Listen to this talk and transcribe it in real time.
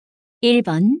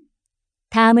1번.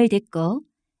 다음을 듣고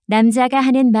남자가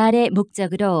하는 말의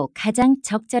목적으로 가장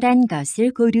적절한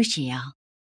것을 고르시오.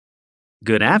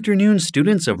 Good afternoon,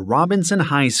 students of Robinson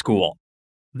High School.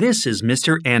 This is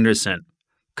Mr. Anderson,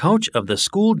 coach of the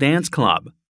school dance club.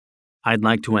 I'd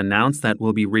like to announce that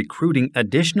we'll be recruiting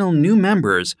additional new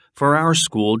members for our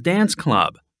school dance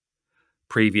club.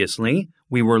 Previously,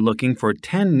 we were looking for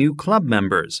 10 new club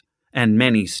members, and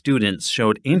many students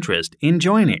showed interest in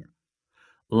joining.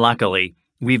 Luckily,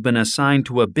 we've been assigned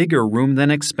to a bigger room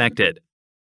than expected.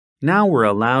 Now we're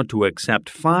allowed to accept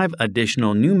 5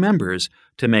 additional new members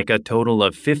to make a total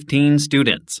of 15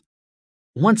 students.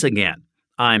 Once again,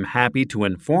 I'm happy to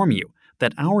inform you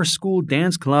that our school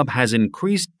dance club has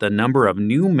increased the number of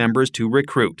new members to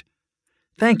recruit.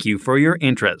 Thank you for your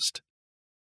interest.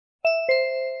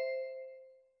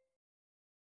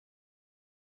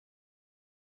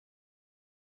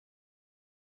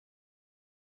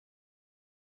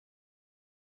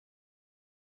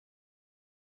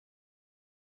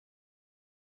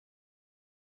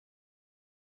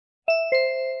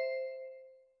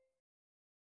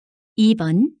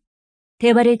 (2번)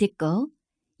 대화를 듣고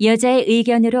여자의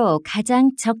의견으로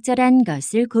가장 적절한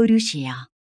것을 고르시오.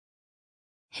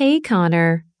 Hey,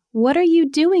 Connor, what are you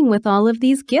doing with all of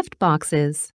these gift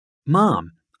boxes?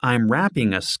 Mom, I'm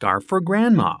wrapping a scarf for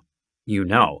Grandma. You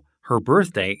know, her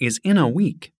birthday is in a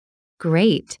week.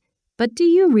 Great, but do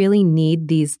you really need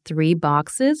these 3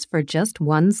 boxes for just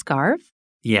one scarf?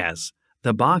 Yes,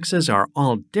 the boxes are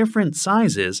all different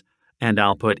sizes, and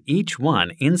I'll put each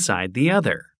one inside the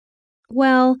other.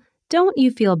 Well, don't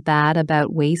you feel bad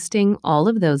about wasting all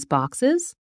of those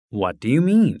boxes? What do you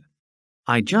mean?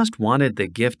 I just wanted the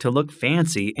gift to look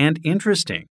fancy and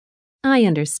interesting. I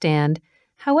understand.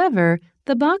 However,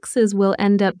 the boxes will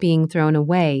end up being thrown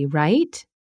away, right?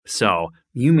 So,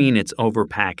 you mean it's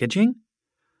over-packaging?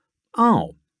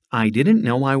 Oh, I didn't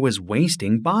know I was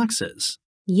wasting boxes.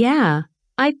 Yeah,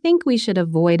 I think we should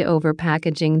avoid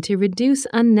over-packaging to reduce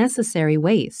unnecessary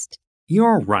waste.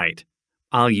 You're right.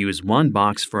 I'll use one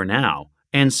box for now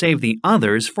and save the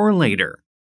others for later.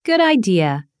 Good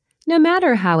idea. No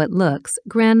matter how it looks,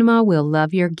 Grandma will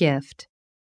love your gift.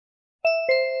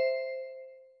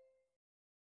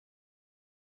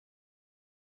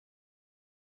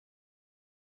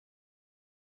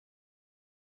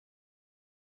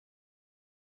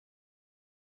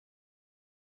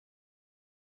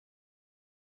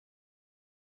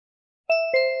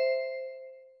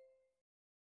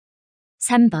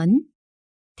 (3번)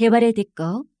 대화를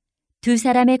듣고 두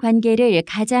사람의 관계를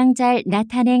가장 잘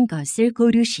나타낸 것을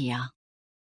고르시오.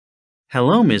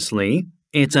 Hello, Miss Lee.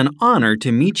 It's an honor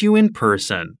to meet you in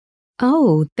person.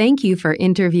 Oh, thank you for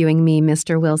interviewing me,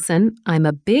 Mr. Wilson. I'm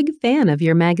a big fan of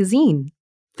your magazine.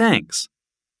 Thanks.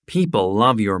 People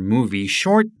love your movie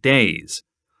Short Days.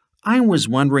 I was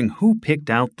wondering who picked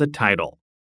out the title.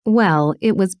 Well,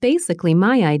 it was basically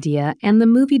my idea, and the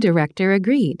movie director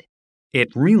agreed.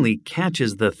 It really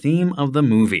catches the theme of the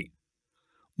movie.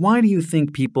 Why do you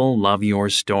think people love your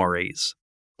stories?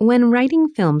 When writing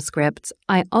film scripts,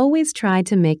 I always try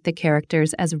to make the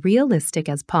characters as realistic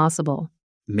as possible.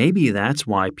 Maybe that's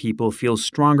why people feel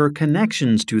stronger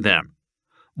connections to them.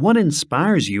 What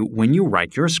inspires you when you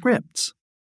write your scripts?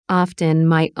 Often,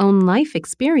 my own life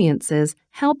experiences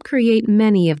help create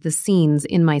many of the scenes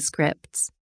in my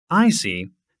scripts. I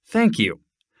see. Thank you.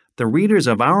 The readers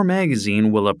of our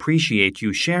magazine will appreciate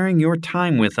you sharing your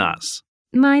time with us.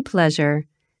 My pleasure.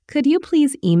 Could you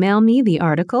please email me the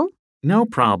article? No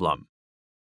problem.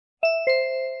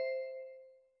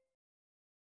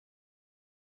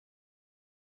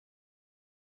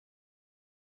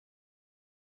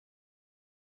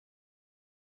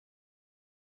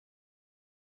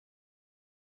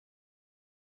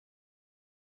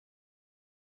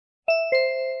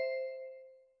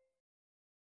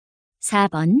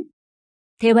 (4번)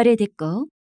 대화를 듣고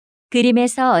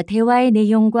그림에서 대화의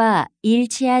내용과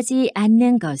일치하지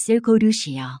않는 것을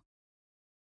고르시오.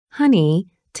 Honey,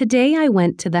 today I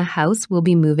went to the house we'll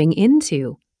be moving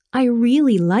into. I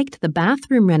really liked the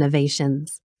bathroom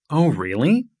renovations. Oh,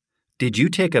 really? Did you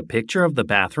take a picture of the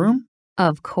bathroom?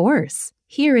 Of course.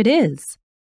 Here it is.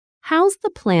 How's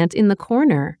the plant in the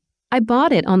corner? I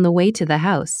bought it on the way to the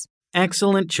house.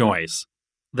 Excellent choice.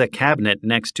 The cabinet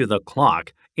next to the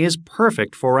clock is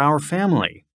perfect for our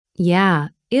family. Yeah,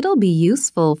 it'll be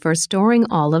useful for storing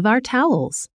all of our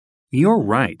towels. You're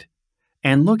right.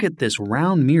 And look at this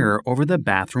round mirror over the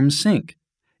bathroom sink.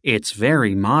 It's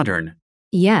very modern.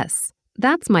 Yes,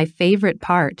 that's my favorite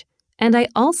part. And I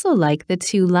also like the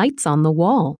 2 lights on the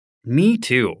wall. Me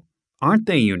too. Aren't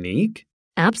they unique?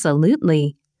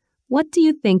 Absolutely. What do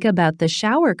you think about the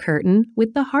shower curtain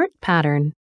with the heart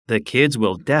pattern? The kids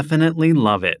will definitely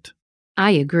love it.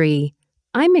 I agree.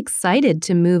 I'm excited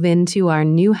to move into our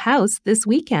new house this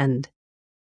weekend.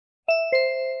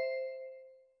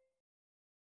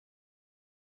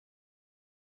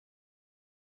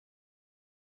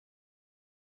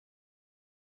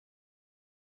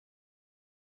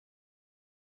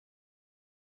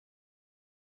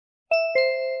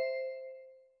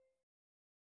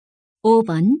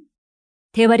 (5번)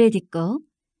 대화를 듣고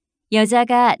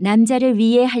여자가 남자를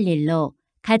위해 할 일로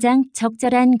가장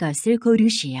적절한 것을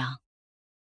고르시오.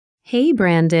 Hey,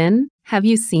 Brandon, have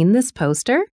you seen this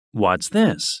poster? What's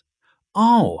this?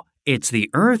 Oh, it's the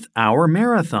Earth Hour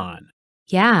Marathon.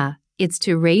 Yeah, it's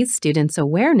to raise students'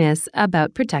 awareness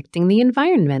about protecting the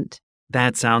environment.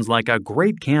 That sounds like a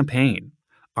great campaign.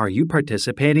 Are you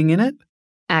participating in it?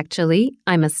 Actually,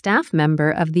 I'm a staff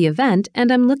member of the event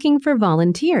and I'm looking for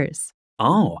volunteers.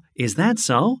 Oh, is that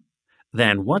so?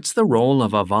 Then what's the role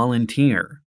of a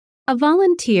volunteer? A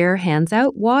volunteer hands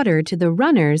out water to the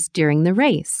runners during the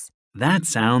race. That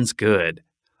sounds good.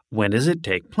 When does it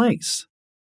take place?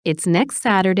 It's next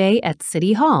Saturday at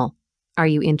City Hall. Are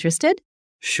you interested?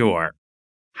 Sure.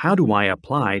 How do I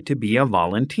apply to be a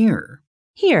volunteer?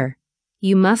 Here,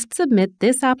 you must submit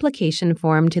this application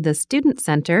form to the Student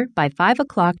Center by 5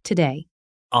 o'clock today.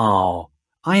 Oh,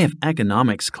 I have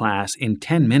economics class in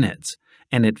 10 minutes,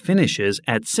 and it finishes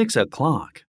at 6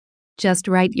 o'clock. Just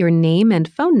write your name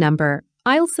and phone number.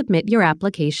 I'll submit your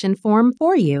application form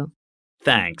for you.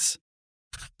 Thanks.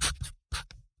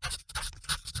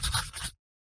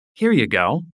 Here you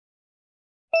go.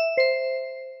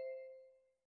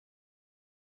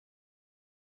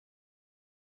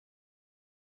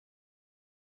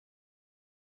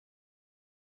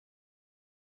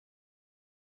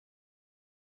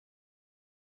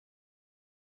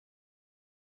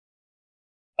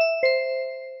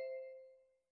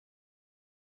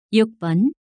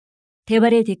 (6번)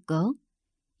 대화를 듣고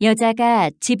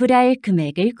여자가 지불할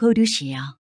금액을 고르시오.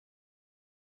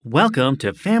 Welcome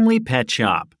to Family Pet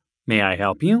Shop. May I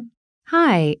help you?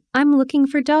 Hi, I'm looking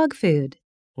for dog food.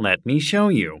 Let me show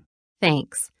you.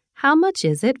 Thanks. How much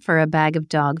is it for a bag of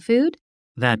dog food?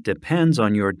 That depends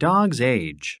on your dog's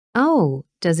age. Oh,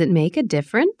 does it make a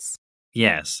difference?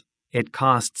 Yes, it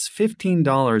costs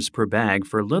 $15 per bag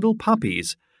for little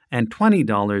puppies and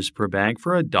 $20 per bag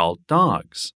for adult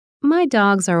dogs. My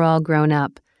dogs are all grown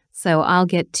up, so I'll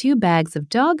get 2 bags of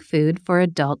dog food for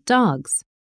adult dogs.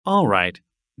 All right.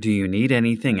 Do you need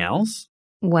anything else?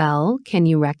 Well, can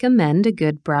you recommend a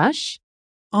good brush?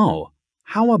 Oh,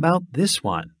 how about this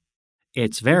one?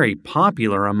 It's very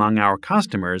popular among our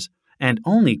customers and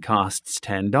only costs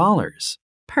 $10.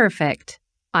 Perfect.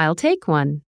 I'll take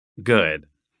one. Good.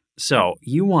 So,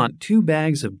 you want 2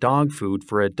 bags of dog food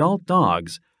for adult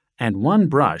dogs and 1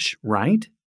 brush, right?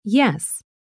 Yes.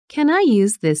 Can I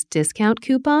use this discount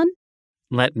coupon?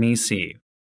 Let me see.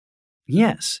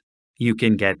 Yes, you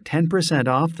can get 10%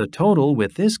 off the total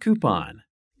with this coupon.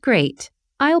 Great.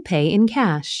 I'll pay in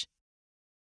cash.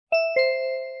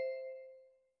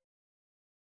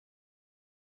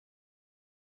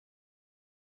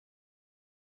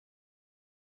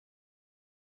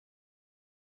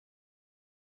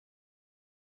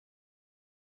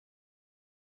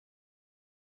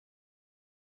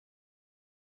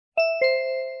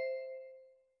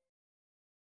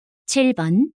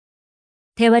 (7번)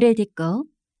 대화를 듣고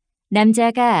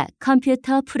남자가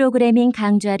컴퓨터 프로그래밍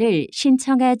강좌를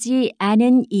신청하지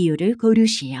않은 이유를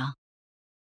고르시오.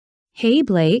 Hey,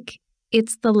 Blake.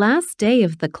 It's the last day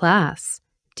of the class.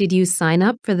 Did you sign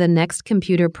up for the next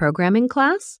computer programming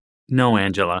class? No,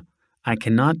 Angela. I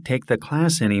cannot take the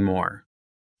class anymore.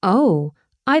 Oh,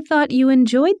 I thought you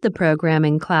enjoyed the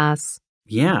programming class.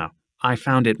 Yeah, I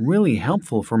found it really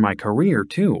helpful for my career,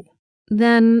 too.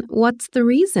 Then what's the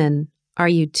reason? Are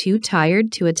you too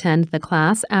tired to attend the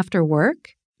class after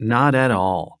work? Not at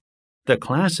all. The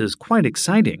class is quite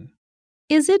exciting.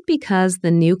 Is it because the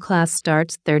new class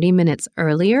starts 30 minutes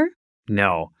earlier?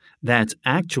 No, that's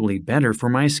actually better for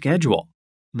my schedule.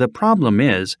 The problem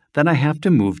is that I have to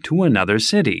move to another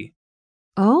city.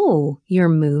 Oh, you're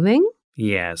moving?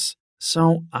 Yes,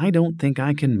 so I don't think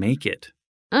I can make it.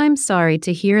 I'm sorry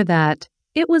to hear that.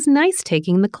 It was nice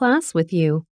taking the class with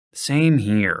you. Same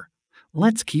here.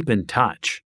 Let's keep in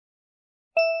touch.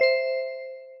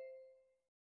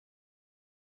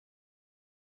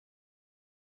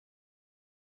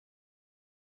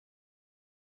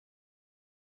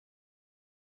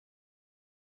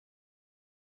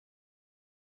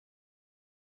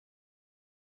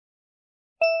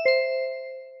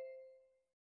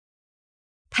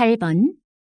 (8번)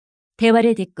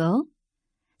 대화를 듣고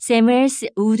세무엘스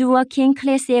우드워킹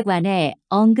클래스에 관해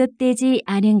언급되지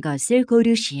않은 것을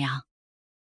고르시오.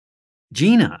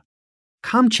 Gina,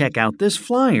 come check out this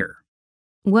flyer.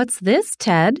 What's this,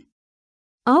 Ted?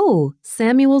 Oh,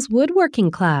 Samuel's woodworking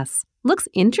class. Looks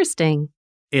interesting.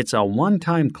 It's a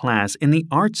one-time class in the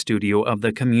art studio of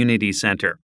the community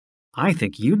center. I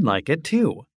think you'd like it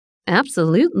too.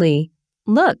 Absolutely.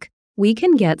 Look, we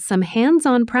can get some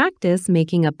hands-on practice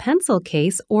making a pencil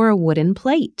case or a wooden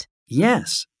plate.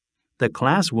 Yes. The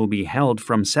class will be held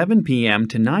from 7 p.m.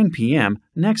 to 9 p.m.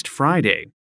 next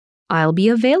Friday. I'll be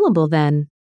available then.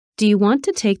 Do you want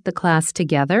to take the class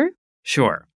together?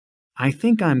 Sure. I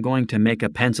think I'm going to make a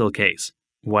pencil case.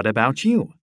 What about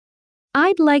you?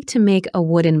 I'd like to make a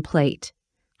wooden plate.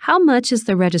 How much is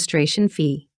the registration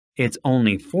fee? It's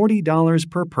only $40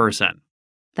 per person.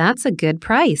 That's a good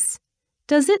price.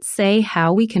 Does it say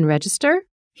how we can register?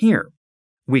 Here,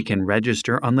 we can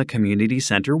register on the community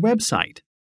center website.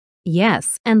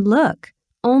 Yes, and look,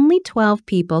 only 12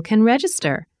 people can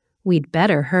register. We'd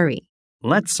better hurry.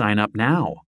 Let's sign up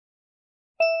now.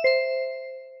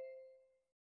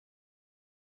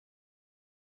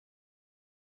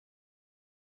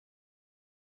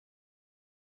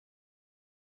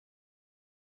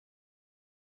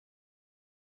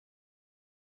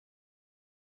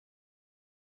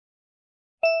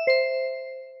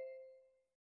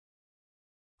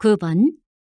 (9번)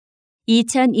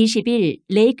 2021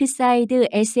 레이크사이드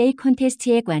에세이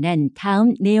콘테스트에 관한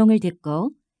다음 내용을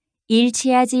듣고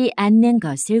일치하지 않는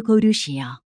것을 고르시오.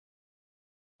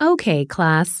 Okay,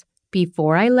 class.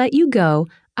 Before I let you go,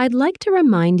 I'd like to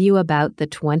remind you about the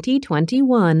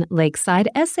 2021 Lakeside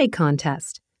Essay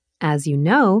Contest. As you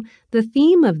know, the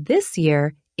theme of this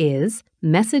year is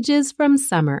Messages from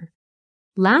Summer.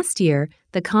 Last year,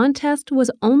 the contest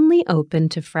was only open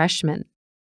to freshmen.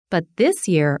 But this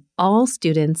year, all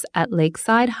students at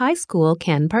Lakeside High School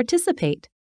can participate.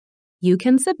 You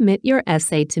can submit your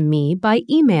essay to me by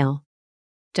email.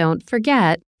 Don't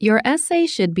forget, your essay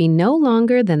should be no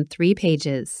longer than 3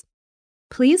 pages.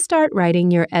 Please start writing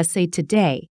your essay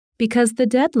today because the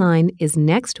deadline is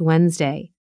next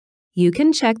Wednesday. You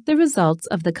can check the results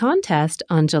of the contest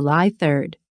on July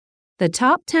 3rd. The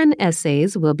top 10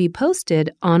 essays will be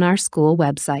posted on our school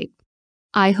website.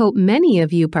 I hope many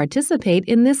of you participate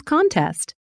in this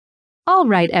contest. All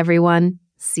right, everyone.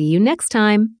 See you next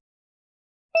time.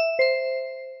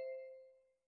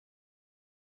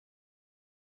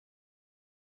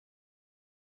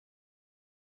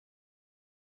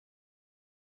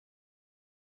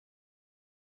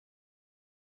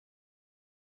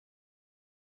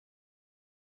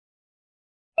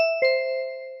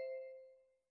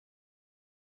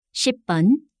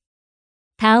 (10번)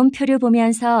 다음 표를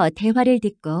보면서 대화를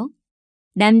듣고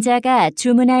남자가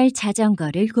주문할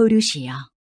자전거를 고르시오.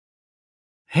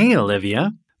 Hey,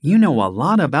 Olivia. You know a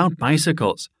lot about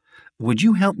bicycles. Would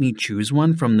you help me choose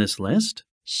one from this list?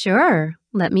 Sure.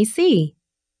 Let me see.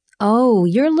 Oh,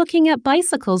 you're looking at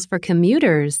bicycles for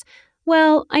commuters.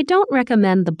 Well, I don't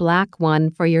recommend the black one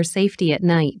for your safety at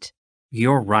night.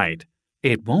 You're right.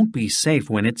 It won't be safe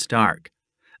when it's dark.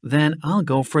 Then I'll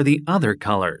go for the other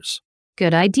colors.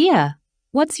 Good idea.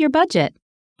 What's your budget?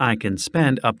 I can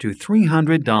spend up to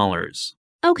 $300.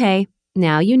 Okay,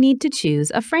 now you need to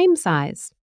choose a frame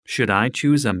size. Should I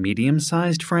choose a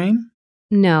medium-sized frame?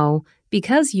 No,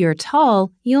 because you're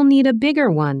tall, you'll need a bigger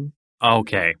one.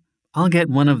 Okay, I'll get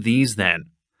one of these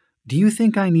then. Do you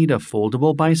think I need a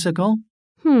foldable bicycle?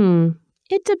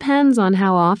 It depends on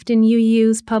how often you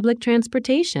use public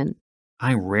transportation.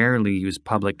 I rarely use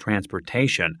public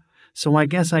transportation, so I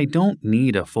guess I don't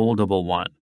need a foldable one.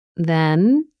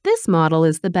 Then, this model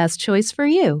is the best choice for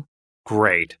you.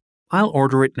 Great. I'll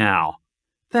order it now.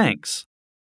 Thanks.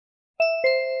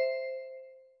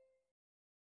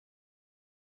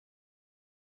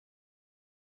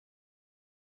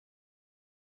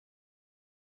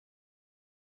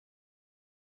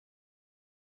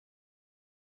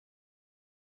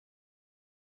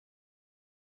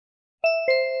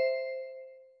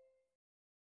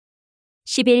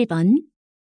 (11번)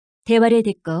 대화를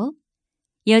듣고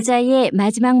여자의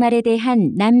마지막 말에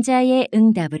대한 남자의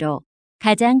응답으로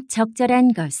가장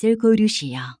적절한 것을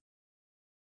고르시오.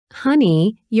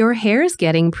 Honey, your hair's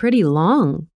getting pretty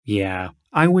long. Yeah,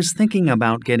 I was thinking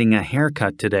about getting a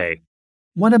haircut today.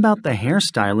 What about the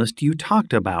hairstylist you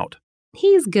talked about?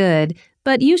 He's good,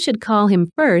 but you should call him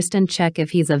first and check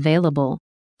if he's available.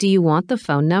 Do you want the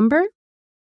phone number?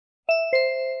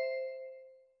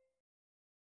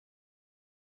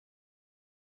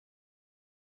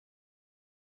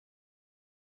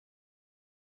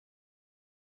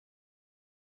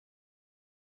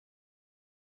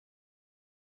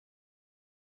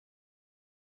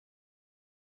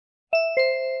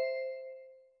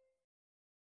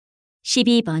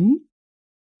 12번.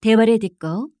 대화를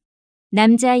듣고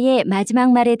남자의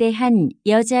마지막 말에 대한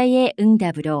여자의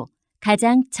응답으로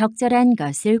가장 적절한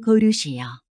것을 고르시오.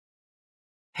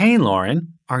 Hey,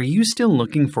 Lauren, are you still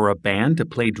looking for a band to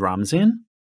play drums in?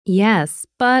 Yes,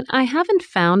 but I haven't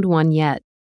found one yet.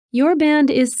 Your band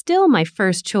is still my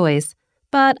first choice,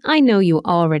 but I know you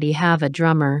already have a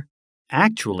drummer.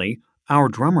 Actually, our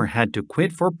drummer had to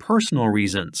quit for personal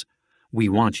reasons. We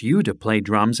want you to play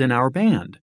drums in our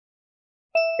band.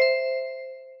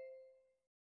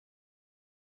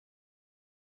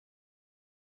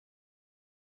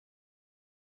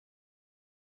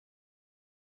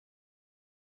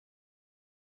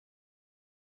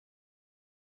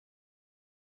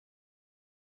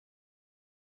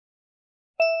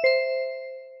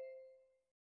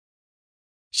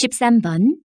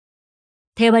 (13번)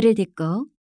 대화를 듣고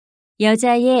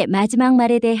여자의 마지막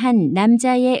말에 대한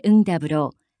남자의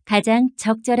응답으로 가장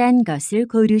적절한 것을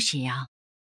고르시오.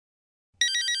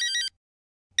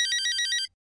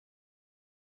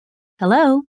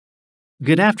 Hello?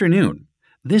 Good afternoon.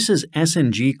 This is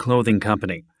S&G Clothing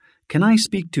Company. Can I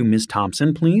speak to Miss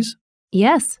Thompson, please?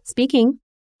 Yes, speaking.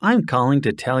 I'm calling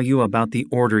to tell you about the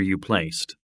order you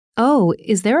placed. Oh,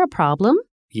 is there a problem?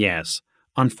 Yes.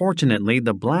 Unfortunately,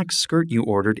 the black skirt you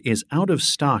ordered is out of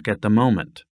stock at the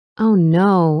moment. Oh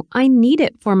no, I need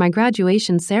it for my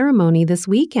graduation ceremony this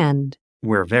weekend.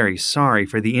 We're very sorry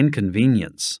for the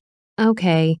inconvenience.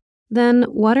 Okay, then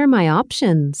what are my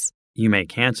options? You may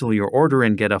cancel your order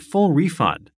and get a full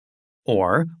refund.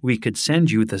 Or we could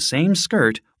send you the same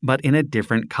skirt but in a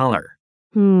different color.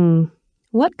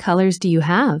 What colors do you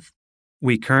have?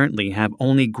 We currently have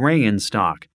only gray in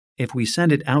stock. If we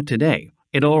send it out today,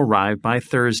 it'll arrive by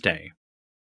Thursday.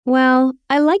 Well,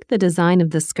 I like the design of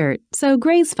the skirt, so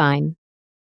gray's fine.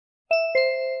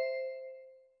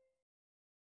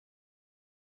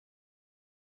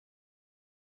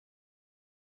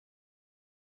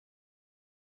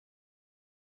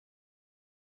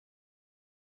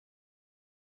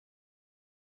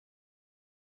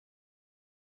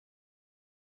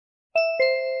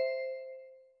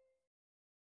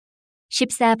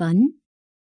 (14번)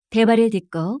 대화를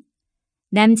듣고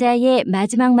남자의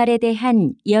마지막 말에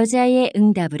대한 여자의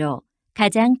응답으로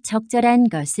가장 적절한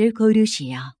것을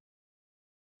고르시오.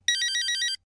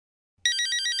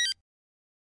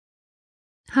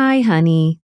 Hi,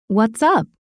 honey. What's up?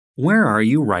 Where are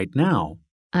you right now?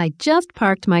 I just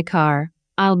parked my car.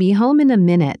 I'll be home in a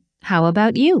minute. How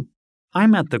about you?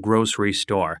 I'm at the grocery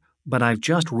store, but I've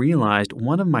just realized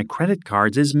one of my credit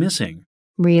cards is missing.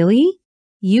 Really?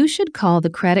 You should call the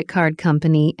credit card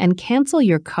company and cancel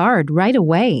your card right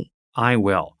away. I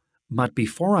will. But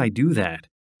before I do that,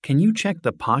 can you check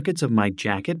the pockets of my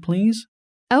jacket, please?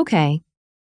 Okay.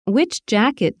 Which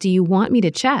jacket do you want me to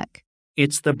check?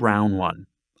 It's the brown one.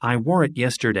 I wore it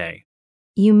yesterday.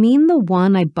 You mean the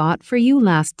one I bought for you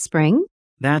last spring?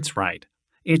 That's right.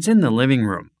 It's in the living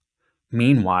room.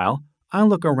 Meanwhile, I'll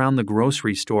look around the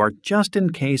grocery store just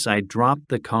in case I dropped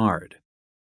the card.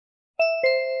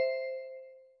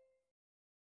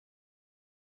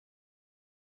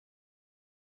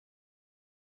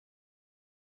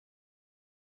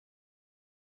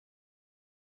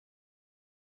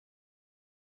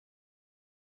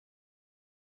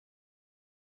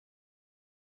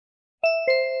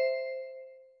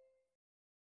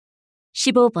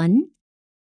 (15번)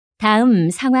 다음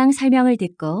상황 설명을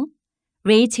듣고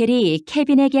레이첼이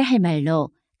케빈에게 할 말로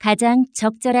가장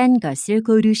적절한 것을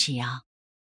고르시오.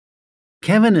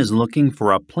 Kevin is looking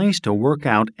for a place to work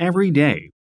out every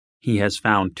day. He has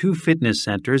found 2 fitness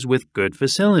centers with good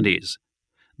facilities.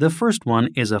 The first one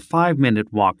is a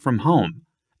 5-minute walk from home,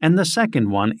 and the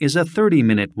second one is a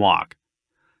 30-minute walk.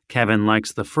 Kevin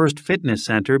likes the first fitness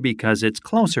center because it's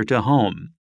closer to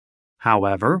home.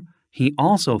 However, he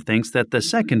also thinks that the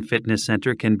second fitness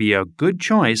center can be a good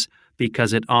choice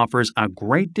because it offers a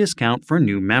great discount for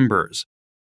new members.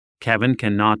 Kevin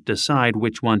cannot decide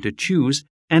which one to choose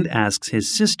and asks his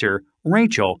sister,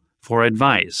 Rachel, for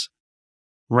advice.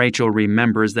 Rachel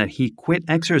remembers that he quit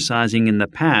exercising in the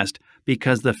past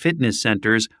because the fitness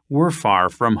centers were far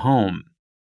from home.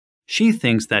 She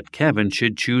thinks that Kevin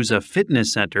should choose a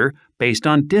fitness center based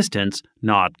on distance,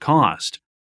 not cost.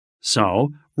 So,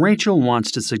 Rachel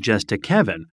wants to suggest to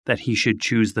Kevin that he should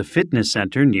choose the fitness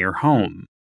center near home.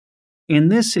 In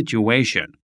this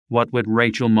situation, what would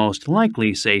Rachel most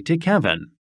likely say to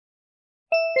Kevin?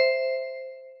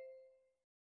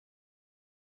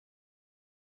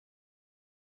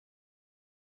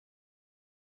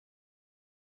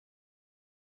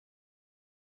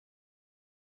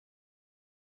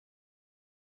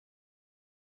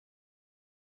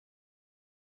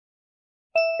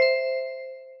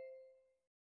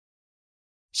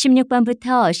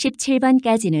 16번부터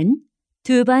 17번까지는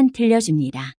 2번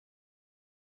들려줍니다.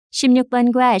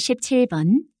 16번과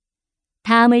 17번,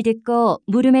 다음을 듣고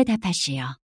물음에 답하시오.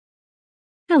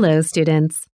 Hello,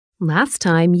 students. Last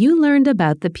time you learned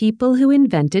about the people who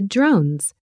invented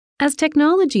drones. As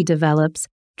technology develops,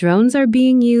 drones are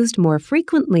being used more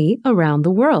frequently around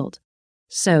the world.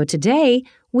 So today,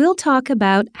 we'll talk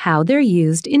about how they're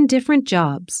used in different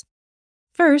jobs.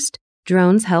 First,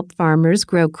 drones help farmers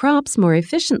grow crops more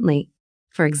efficiently.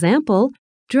 For example,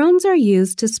 drones are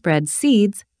used to spread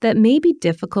seeds that may be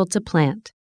difficult to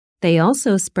plant. They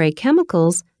also spray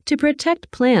chemicals to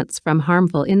protect plants from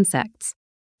harmful insects.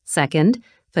 Second,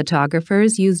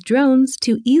 photographers use drones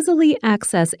to easily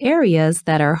access areas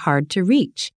that are hard to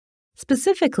reach.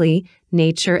 Specifically,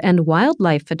 nature and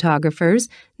wildlife photographers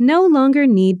no longer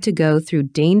need to go through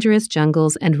dangerous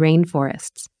jungles and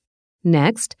rainforests.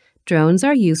 Next, drones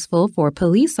are useful for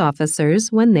police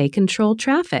officers when they control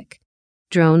traffic.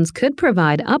 Drones could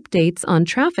provide updates on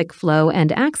traffic flow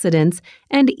and accidents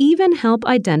and even help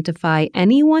identify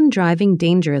anyone driving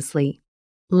dangerously.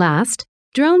 Last,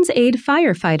 drones aid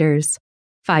firefighters.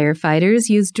 Firefighters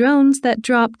use drones that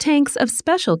drop tanks of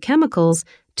special chemicals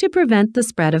to prevent the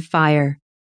spread of fire.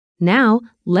 Now,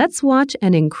 let's watch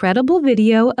an incredible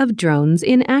video of drones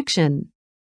in action.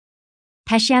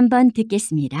 다시 한번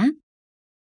듣겠습니다.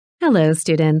 Hello,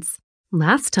 students.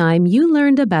 Last time you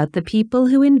learned about the people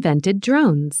who invented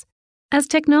drones. As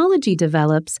technology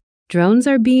develops, drones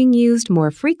are being used more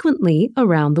frequently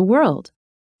around the world.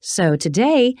 So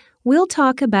today, we'll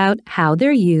talk about how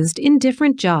they're used in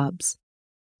different jobs.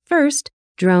 First,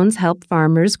 drones help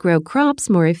farmers grow crops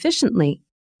more efficiently.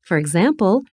 For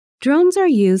example, drones are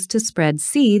used to spread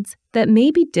seeds that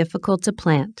may be difficult to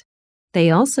plant.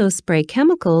 They also spray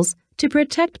chemicals to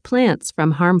protect plants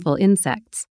from harmful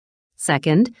insects.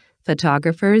 Second,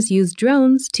 photographers use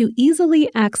drones to easily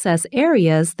access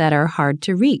areas that are hard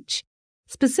to reach.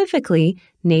 Specifically,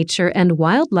 nature and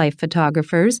wildlife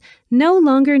photographers no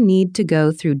longer need to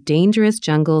go through dangerous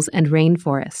jungles and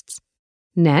rainforests.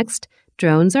 Next,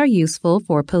 drones are useful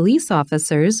for police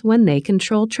officers when they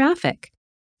control traffic.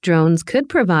 Drones could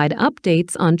provide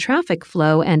updates on traffic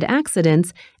flow and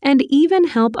accidents and even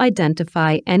help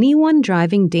identify anyone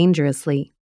driving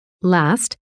dangerously.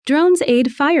 Last, drones aid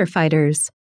firefighters.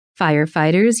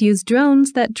 Firefighters use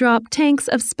drones that drop tanks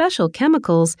of special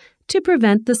chemicals to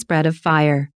prevent the spread of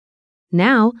fire.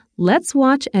 Now, let's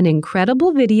watch an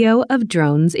incredible video of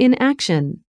drones in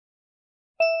action.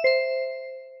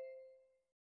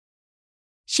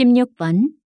 16번,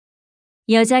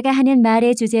 여자가 하는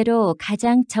말의 주제로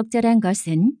가장 적절한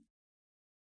것은?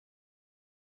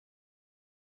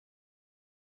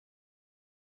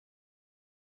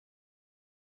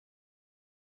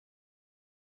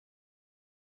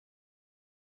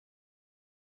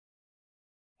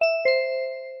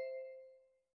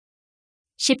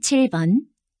 17번,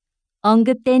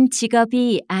 언급된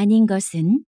직업이 아닌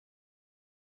것은?